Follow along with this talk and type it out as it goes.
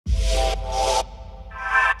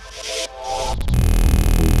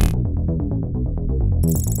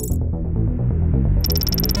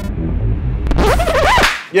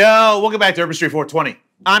Yo, welcome back to Herbistry420.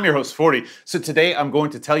 I'm your host, Fordee. So today I'm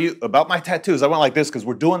going to tell you about my tattoos. I went like this because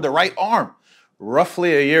we're doing the right arm.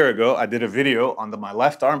 Roughly a year ago, I did a video on my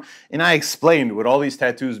left arm, and I explained what all these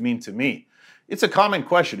tattoos mean to me. It's a common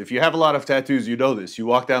question. If you have a lot of tattoos, you know this. You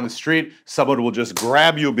walk down the street, someone will just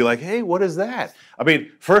grab you and be like, hey, what is that? I mean,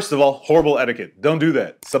 first of all, horrible etiquette. Don't do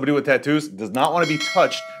that. Somebody with tattoos does not want to be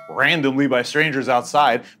touched randomly by strangers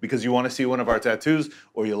outside because you want to see one of our tattoos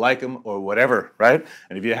or you like them or whatever, right?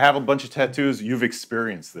 And if you have a bunch of tattoos, you've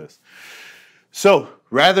experienced this. So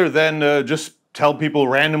rather than just tell people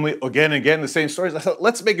randomly again and again the same stories, I thought,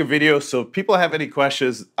 let's make a video so if people have any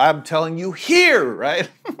questions, I'm telling you here, right?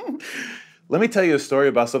 Let me tell you a story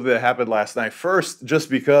about something that happened last night. First, just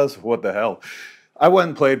because, what the hell? I went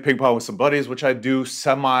and played ping pong with some buddies, which I do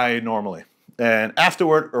semi-normally. And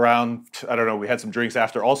afterward, around, I don't know, we had some drinks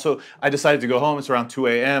after. Also, I decided to go home. It's around 2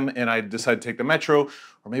 a.m. and I decided to take the metro,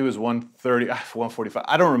 or maybe it was 1:30, 1:45.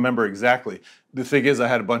 I don't remember exactly. The thing is, I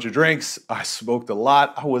had a bunch of drinks. I smoked a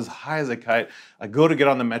lot. I was high as a kite. I go to get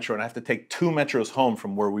on the metro and I have to take 2 metros home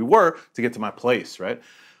from where we were to get to my place, right?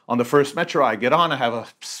 On the first metro, I get on, I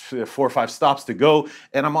have 4 or 5 stops to go,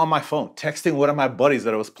 and I'm on my phone, texting one of my buddies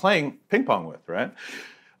that I was playing ping pong with, right?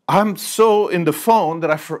 I'm so in the phone that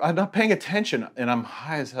I'm not paying attention, and I'm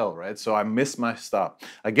high as hell, right? So I miss my stop.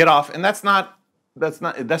 I get off, and that's not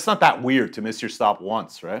that weird to miss your stop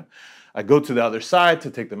once, right? I go to the other side to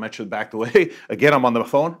take the metro back the way. Again, I'm on the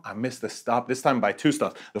phone. I miss the stop, this time by 2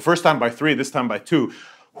 stops. The first time by 3, this time by 2.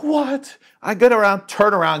 What? I get around,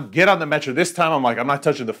 turn around, get on the metro. This time I'm like, I'm not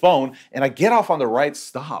touching the phone, and I get off on the right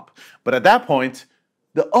stop. But at that point,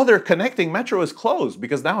 the other connecting metro is closed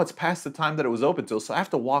because now it's past the time that it was open till, so I have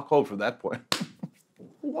to walk home from that point.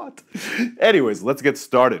 What? Anyways, let's get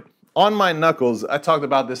started. On my knuckles, I talked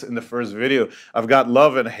about this in the first video. I've got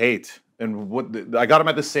love and hate. And I got them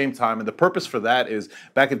at the same time. And the purpose for that is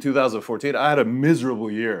back in 2014, I had a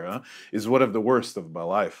miserable year. It's one of the worst of my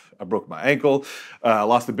life. I broke my ankle. I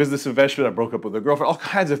lost a business investment. I broke up with a girlfriend, all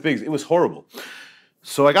kinds of things. It was horrible.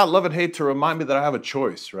 So I got love and hate to remind me that I have a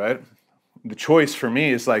choice, right? The choice for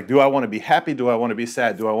me is like, do I want to be happy? Do I want to be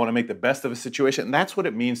sad? Do I want to make the best of a situation? And that's what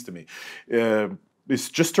it means to me.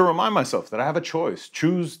 It's just to remind myself that I have a choice.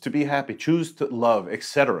 Choose to be happy. Choose to love,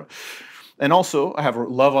 etc. And also, I have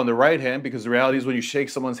love on the right hand because the reality is when you shake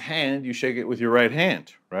someone's hand, you shake it with your right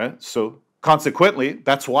hand, right? So consequently,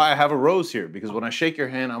 that's why I have a rose here, because when I shake your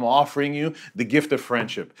hand, I'm offering you the gift of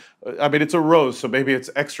friendship. I mean, it's a rose, so maybe it's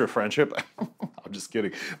extra friendship. I'm just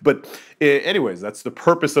kidding. But anyways, that's the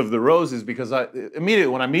purpose of the rose, is because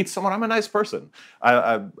immediately when I meet someone, I'm a nice person.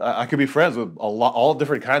 I could be friends with all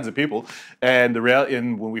different kinds of people. And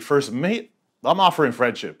when we first meet, I'm offering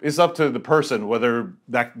friendship. It's up to the person whether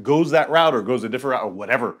that goes that route or goes a different route or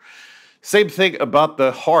whatever. Same thing about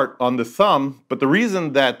the heart on the thumb, but the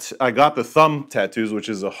reason that I got the thumb tattoos, which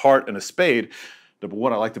is a heart and a spade, number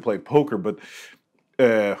one, I like to play poker, but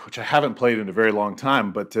which I haven't played in a very long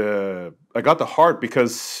time, but I got the heart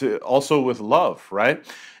because also with love, right?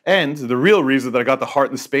 And the real reason that I got the heart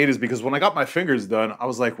and the spade is because when I got my fingers done, I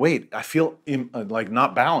was like, wait, I feel like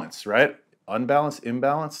not balanced, right? Unbalanced,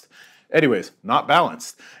 imbalanced. Anyways, not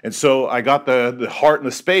balanced. And so I got the heart and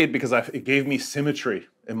the spade because it gave me symmetry.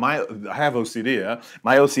 And I have OCD, yeah?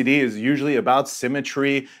 My OCD is usually about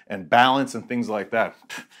symmetry and balance and things like that.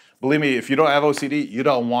 Believe me, if you don't have OCD, you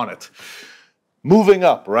don't want it. Moving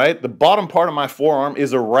up, right? The bottom part of my forearm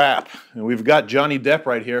is a wrap. And we've got Johnny Depp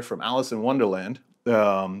right here from Alice in Wonderland.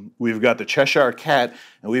 We've got the Cheshire Cat,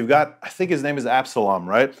 and we've got, I think his name is Absalom,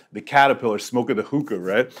 right? The caterpillar smoking the hookah,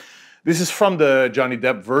 right? This is from the Johnny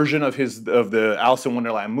Depp version of the Alice in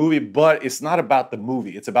Wonderland movie, but it's not about the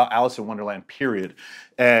movie. It's about Alice in Wonderland, period.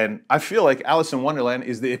 And I feel like Alice in Wonderland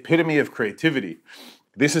is the epitome of creativity.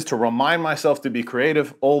 This is to remind myself to be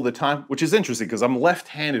creative all the time, which is interesting because I'm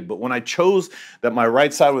left-handed, but when I chose that my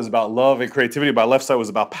right side was about love and creativity, my left side was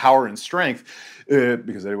about power and strength,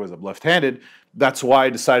 because anyways, I'm left-handed, that's why I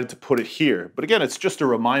decided to put it here. But again, it's just a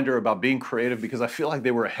reminder about being creative because I feel like they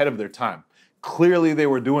were ahead of their time. Clearly, they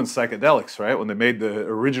were doing psychedelics, right, when they made the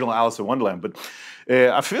original Alice in Wonderland. But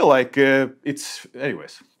I feel like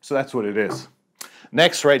anyways, so that's what it is.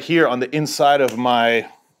 Next, right here on the inside of my,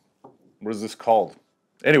 what is this called?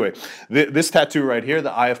 Anyway, this tattoo right here,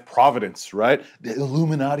 the Eye of Providence, right? The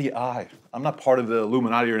Illuminati eye. I'm not part of the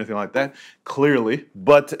Illuminati or anything like that, clearly.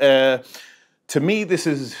 But to me,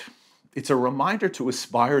 it's a reminder to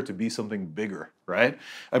aspire to be something bigger, right?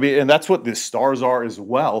 I mean, and that's what the stars are as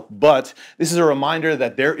well. But this is a reminder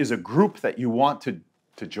that there is a group that you want to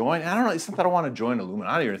to join. I don't know, it's not that I want to join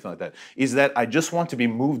Illuminati or anything like that. Is that I just want to be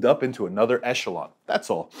moved up into another echelon. That's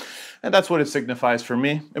all. And that's what it signifies for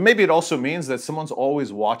me. And maybe it also means that someone's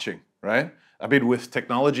always watching, right? I mean, with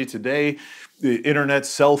technology today, the internet,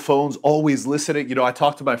 cell phones, always listening. You know, I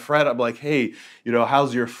talk to my friend, I'm like, hey, you know,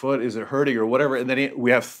 how's your foot? Is it hurting or whatever? And then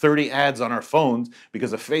we have 30 ads on our phones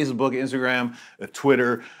because of Facebook, Instagram,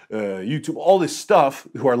 Twitter, YouTube, all this stuff,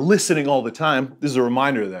 who are listening all the time. This is a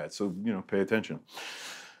reminder of that, so, you know, pay attention.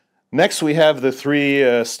 Next, we have the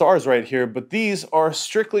 3 stars right here, but these are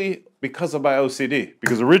strictly because of my OCD.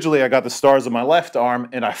 Because originally I got the stars on my left arm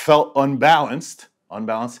and I felt unbalanced,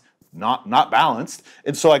 not balanced.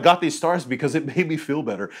 And so I got these stars because it made me feel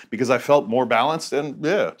better, because I felt more balanced, and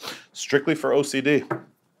yeah, strictly for OCD.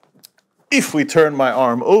 If we turn my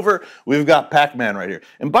arm over, we've got Pac-Man right here.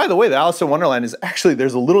 And by the way, the Alice in Wonderland is actually,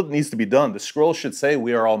 there's a little that needs to be done. The scroll should say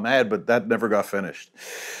we are all mad, but that never got finished.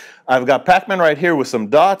 I've got Pac-Man right here with some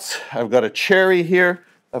dots. I've got a cherry here.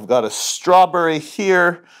 I've got a strawberry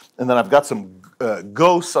here. And then I've got some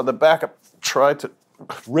ghosts on the back. I've tried to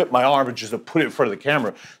rip my arm and just to put it in front of the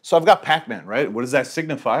camera. So I've got Pac-Man, right? What does that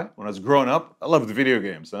signify? When I was growing up, I loved the video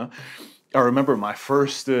games, huh? I remember my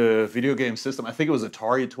first video game system, I think it was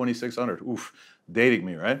Atari 2600. Oof, dating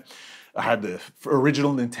me, right? I had the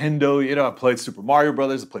original Nintendo, you know, I played Super Mario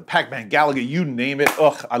Brothers, I played Pac-Man, Galaga, you name it.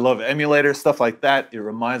 Ugh, I love emulators, stuff like that. It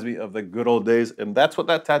reminds me of the good old days, and that's what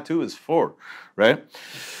that tattoo is for, right?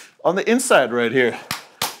 On the inside right here,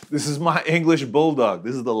 this is my English Bulldog.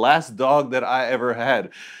 This is the last dog that I ever had.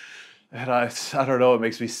 And I don't know, it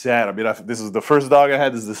makes me sad. I mean, this is the first dog I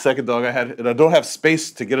had, this is the second dog I had, and I don't have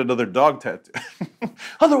space to get another dog tattoo.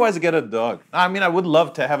 Otherwise, I get a dog. I mean, I would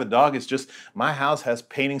love to have a dog. It's just my house has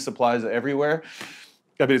painting supplies everywhere.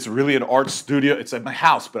 I mean, it's really an art studio. It's at my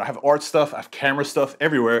house, but I have art stuff, I have camera stuff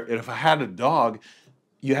everywhere. And if I had a dog,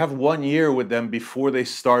 you have 1 year with them before they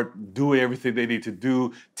start doing everything they need to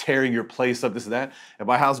do, tearing your place up, this and that. And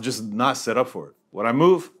my house is just not set up for it. When I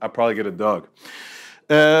move, I probably get a dog.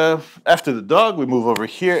 After the dog, we move over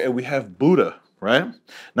here and we have Buddha, right?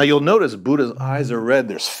 Now you'll notice Buddha's eyes are red.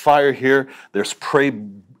 There's fire here. There's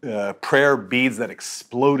prayer beads that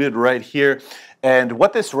exploded right here. And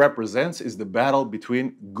what this represents is the battle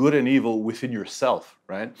between good and evil within yourself,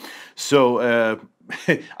 right? So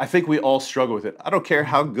I think we all struggle with it. I don't care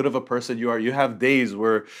how good of a person you are. You have days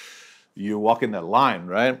where you walk in that line,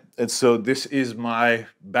 right? And so this is my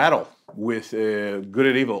battle with good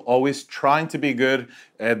and evil, always trying to be good,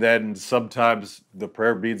 and then sometimes the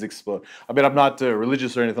prayer beads explode. I mean, I'm not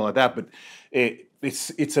religious or anything like that, but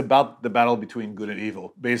it's about the battle between good and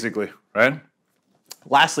evil, basically, right?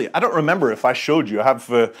 Lastly, I don't remember if I showed you. I have,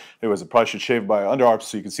 anyways, I probably should shave my underarms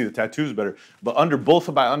so you can see the tattoos better, but under both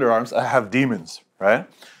of my underarms, I have demons, right?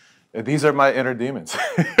 These are my inner demons.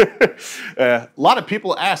 A lot of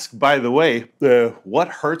people ask, by the way, what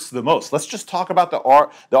hurts the most? Let's just talk about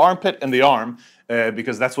the armpit and the arm,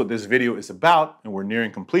 because that's what this video is about, and we're nearing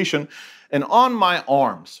completion. And on my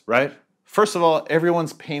arms, right? First of all,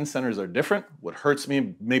 everyone's pain centers are different. What hurts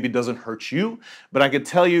me maybe doesn't hurt you, but I could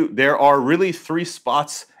tell you there are really 3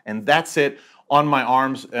 spots, and that's it, on my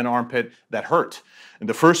arms and armpit that hurt. And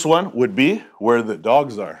the first one would be where the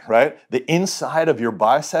dogs are, right? The inside of your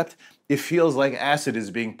bicep, it feels like acid is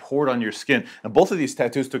being poured on your skin. And both of these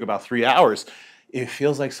tattoos took about 3 hours. It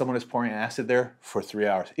feels like someone is pouring acid there for 3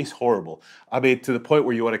 hours. It's horrible. I mean, to the point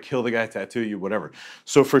where you want to kill the guy, tattoo you, whatever.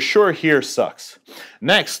 So for sure, here sucks.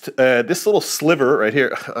 Next, this little sliver right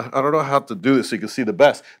here, I don't know how to do this so you can see the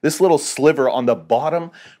best. This little sliver on the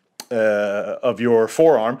bottom of your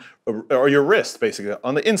forearm, or your wrist, basically,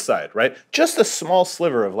 on the inside, right? Just a small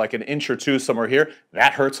sliver of like 1 inch or 2 somewhere here,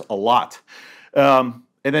 that hurts a lot. And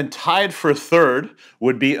then tied for third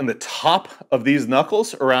would be in the top of these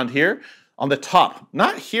knuckles around here. On the top,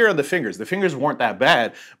 not here on the fingers. The fingers weren't that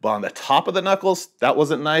bad, but on the top of the knuckles, that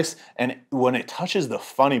wasn't nice. And when it touches the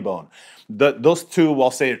funny bone, those two, I'll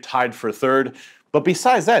say, are tied for third. But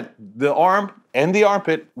besides that, the arm and the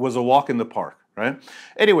armpit was a walk in the park. Right?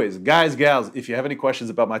 Anyways, guys, gals, if you have any questions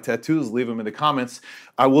about my tattoos, leave them in the comments.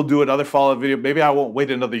 I will do another follow-up video. Maybe I won't wait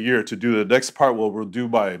another year to do the next part where we'll do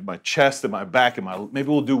my chest and my back, and maybe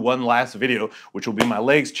we'll do one last video, which will be my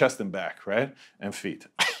legs, chest, and back, right? And feet.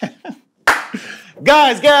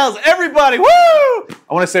 Guys, gals, everybody, woo!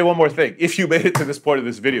 I want to say one more thing. If you made it to this point of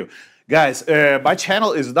this video, guys, my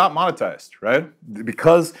channel is not monetized, right?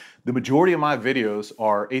 Because the majority of my videos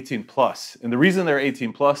are 18 plus. And the reason they're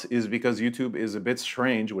 18 plus is because YouTube is a bit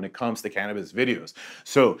strange when it comes to cannabis videos.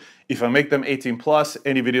 So if I make them 18 plus,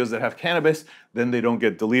 any videos that have cannabis, then they don't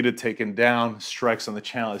get deleted, taken down, strikes on the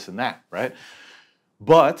channel, this and that, right?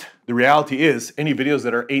 But the reality is, any videos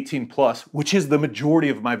that are 18 plus, which is the majority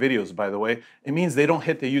of my videos, by the way, it means they don't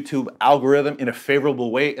hit the YouTube algorithm in a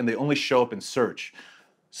favorable way and they only show up in search.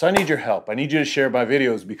 So I need your help. I need you to share my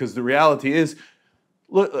videos because the reality is,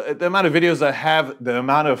 look, the amount of videos I have, the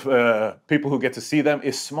amount of people who get to see them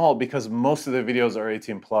is small because most of the videos are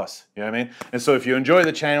 18 plus, you know what I mean? And so if you enjoy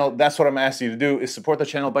the channel, that's what I'm asking you to do, is support the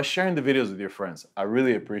channel by sharing the videos with your friends. I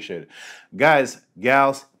really appreciate it. Guys,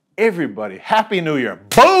 gals, everybody, Happy New Year.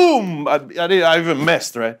 Boom! I even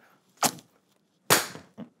missed, right?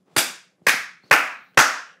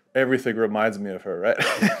 Everything reminds me of her, right?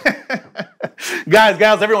 Guys,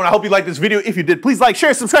 gals, everyone, I hope you liked this video. If you did, please like,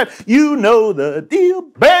 share, subscribe. You know the deal,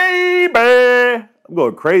 baby. I'm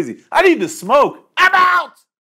going crazy. I need to smoke. I'm out.